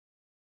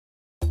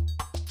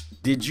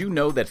Did you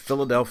know that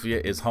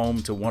Philadelphia is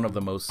home to one of the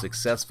most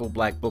successful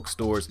black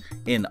bookstores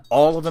in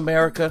all of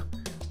America?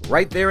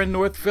 Right there in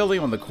North Philly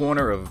on the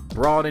corner of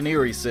Broad and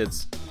Erie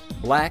sits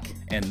Black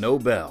and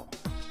Nobel.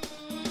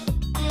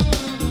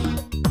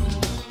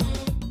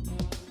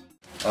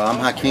 I'm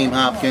Hakeem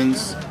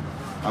Hopkins.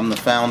 I'm the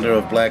founder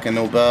of Black and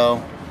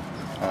Nobel.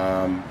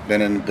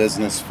 Been in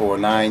business for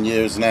 9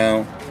 years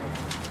now.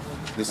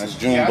 This is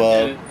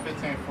Junebug.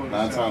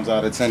 9 times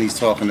out of 10 he's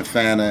talking to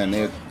Fana and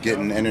they're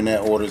getting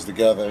internet orders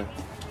together.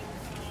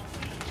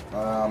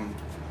 Are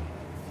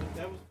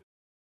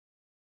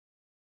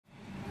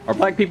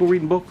black people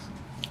reading books?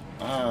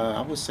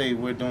 I would say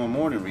we're doing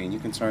more than reading. You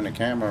can turn the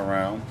camera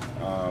around.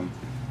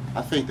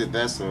 I think that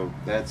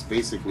that's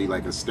basically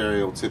like a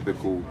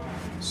stereotypical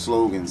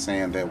slogan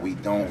saying that we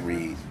don't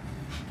read.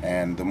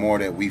 And the more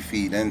that we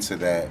feed into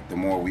that, the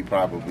more we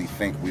probably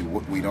think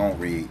we don't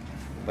read.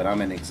 But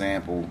I'm an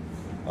example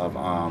of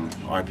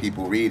our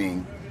people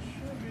reading,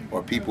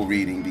 or people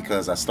reading,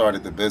 because I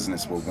started the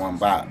business with one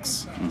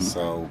box.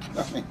 So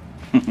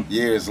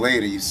years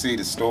later, you see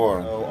the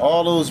store. So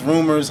all those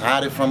rumors,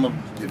 hide it from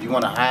if you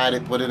want to hide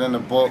it, put it in a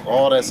book,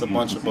 all that's a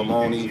bunch of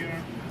baloney.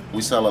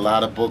 We sell a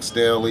lot of books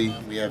daily.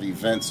 We have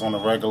events on a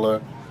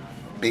regular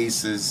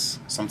basis,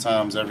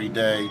 sometimes every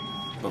day,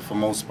 but for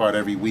most part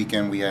every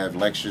weekend we have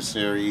lecture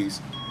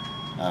series.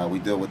 We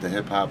deal with the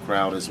hip-hop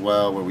crowd as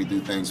well, where we do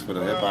things for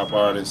the hip-hop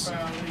artists.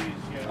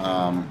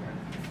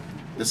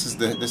 This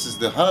is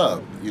the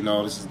hub, you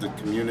know. This is the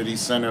community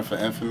center for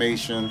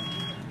information,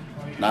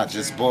 not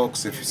just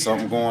books. If there's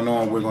something going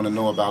on, we're going to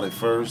know about it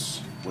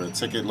first. We're a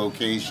ticket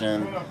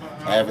location,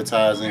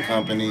 advertising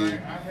company,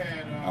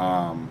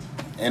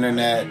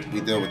 internet.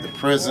 We deal with the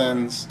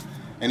prisons.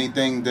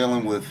 Anything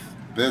dealing with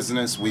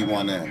business, we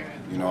want in.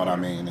 You know what I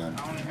mean? And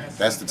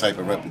that's the type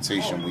of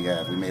reputation we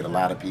have. We made a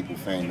lot of people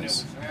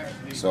famous.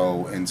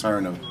 So in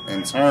turn,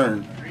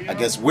 I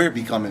guess we're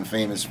becoming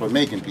famous for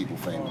making people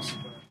famous.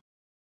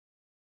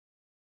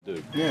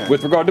 Yeah.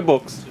 With regard to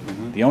books,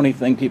 the only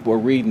thing people are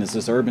reading is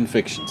this urban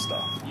fiction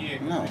stuff.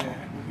 No.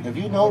 If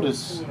you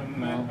notice,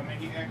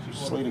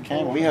 slay the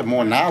camera, we have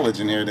more knowledge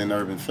in here than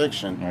urban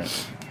fiction.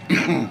 Right.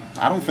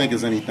 I don't think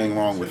there's anything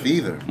wrong with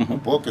either. A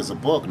book is a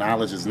book.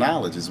 Knowledge is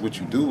knowledge. It's what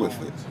you do with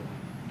it.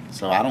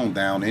 So I don't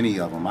down any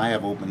of them. I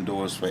have open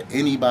doors for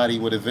anybody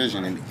with a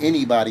vision and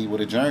anybody with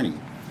a journey.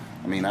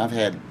 I mean, I've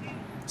had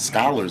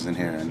scholars in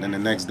here, and then the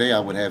next day I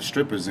would have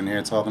strippers in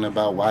here talking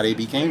about why they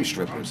became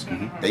strippers.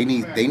 They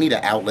need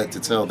an outlet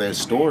to tell their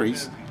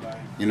stories.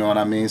 You know what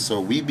I mean?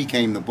 So we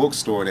became the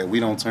bookstore that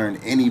we don't turn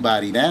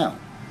anybody down.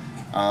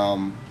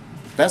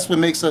 That's what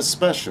makes us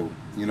special.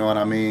 You know what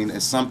I mean?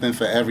 It's something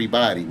for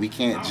everybody. We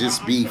can't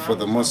just be for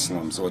the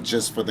Muslims or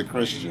just for the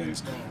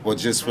Christians or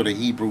just for the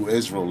Hebrew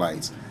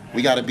Israelites.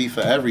 We got to be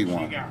for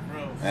everyone.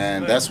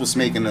 And that's what's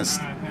making us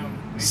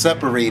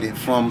separated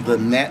from the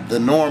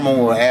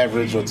normal or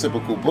average or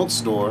typical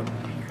bookstore.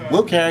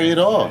 We'll carry it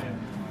all.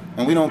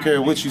 And we don't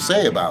care what you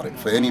say about it,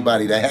 for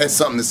anybody that has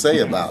something to say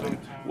about it.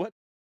 What?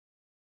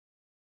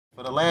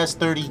 For the last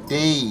 30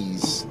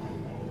 days,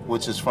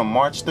 which is from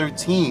March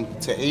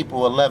 13th to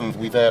April 11th,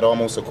 we've had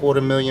almost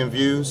 250,000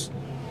 views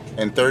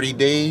in 30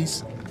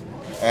 days.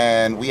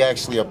 And we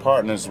actually are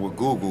partners with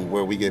Google,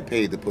 where we get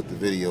paid to put the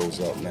videos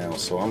up now.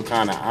 So I'm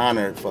kind of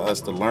honored for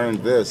us to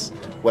learn this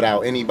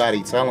without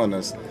anybody telling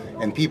us.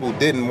 And people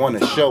didn't want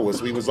to show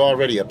us. We was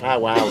already a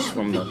powerhouse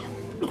from the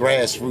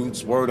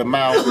grassroots, word of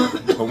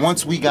mouth. But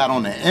once we got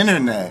on the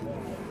internet,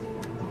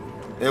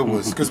 it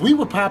was, because we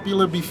were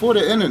popular before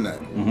the internet,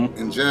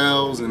 in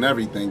jails and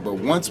everything. But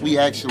once we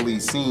actually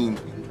seen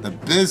the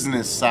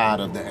business side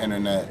of the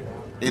internet,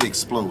 it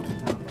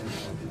exploded.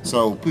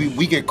 So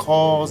we get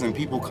calls and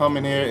people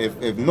coming here.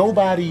 If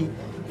nobody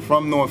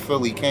from North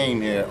Philly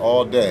came here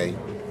all day,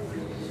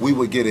 we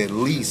would get at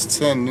least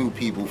 10 new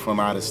people from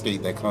out of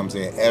state that comes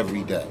here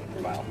every day.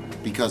 Wow.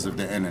 Because of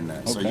the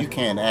internet. Okay. So you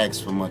can't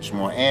ask for much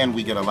more. And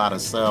we get a lot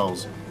of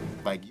sales.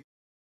 Like,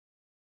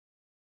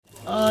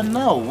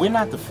 no, we're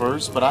not the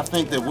first, but I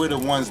think that we're the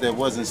ones that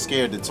wasn't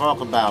scared to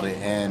talk about it.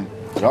 And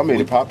y'all made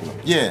it popular.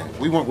 Yeah,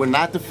 we're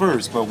not the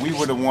first, but we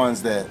were the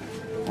ones that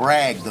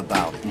bragged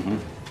about it.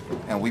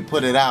 And we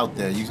put it out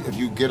there. If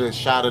you get a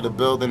shot of the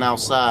building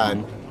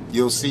outside,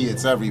 you'll see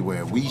it's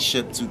everywhere. We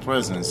ship to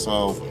prisons,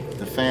 so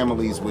the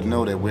families would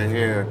know that we're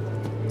here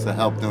to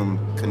help them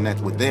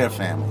connect with their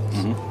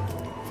families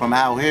from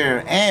out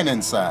here and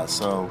inside.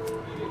 So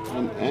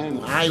and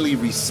highly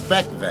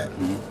respect that.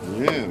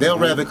 Yeah, they'll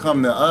rather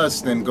come to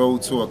us than go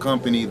to a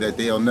company that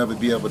they'll never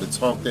be able to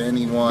talk to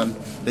anyone.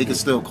 They can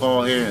still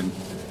call here and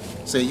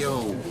say,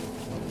 yo,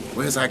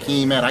 where's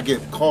Hakeem at? I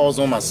get calls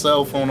on my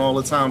cell phone all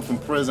the time from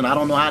prison. I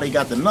don't know how they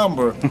got the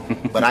number,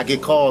 but I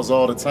get calls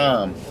all the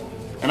time.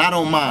 And I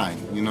don't mind,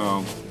 you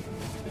know.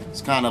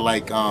 It's kind of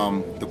like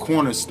the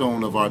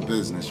cornerstone of our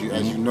business.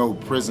 As you know,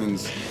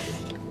 prisons,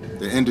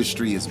 the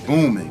industry is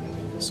booming.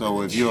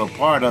 So if you're a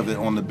part of it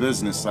on the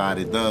business side,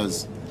 it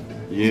does,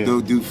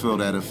 you do feel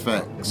that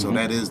effect. So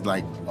that is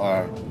like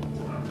our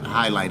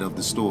highlight of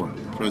the store,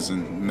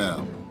 Prison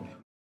Mel.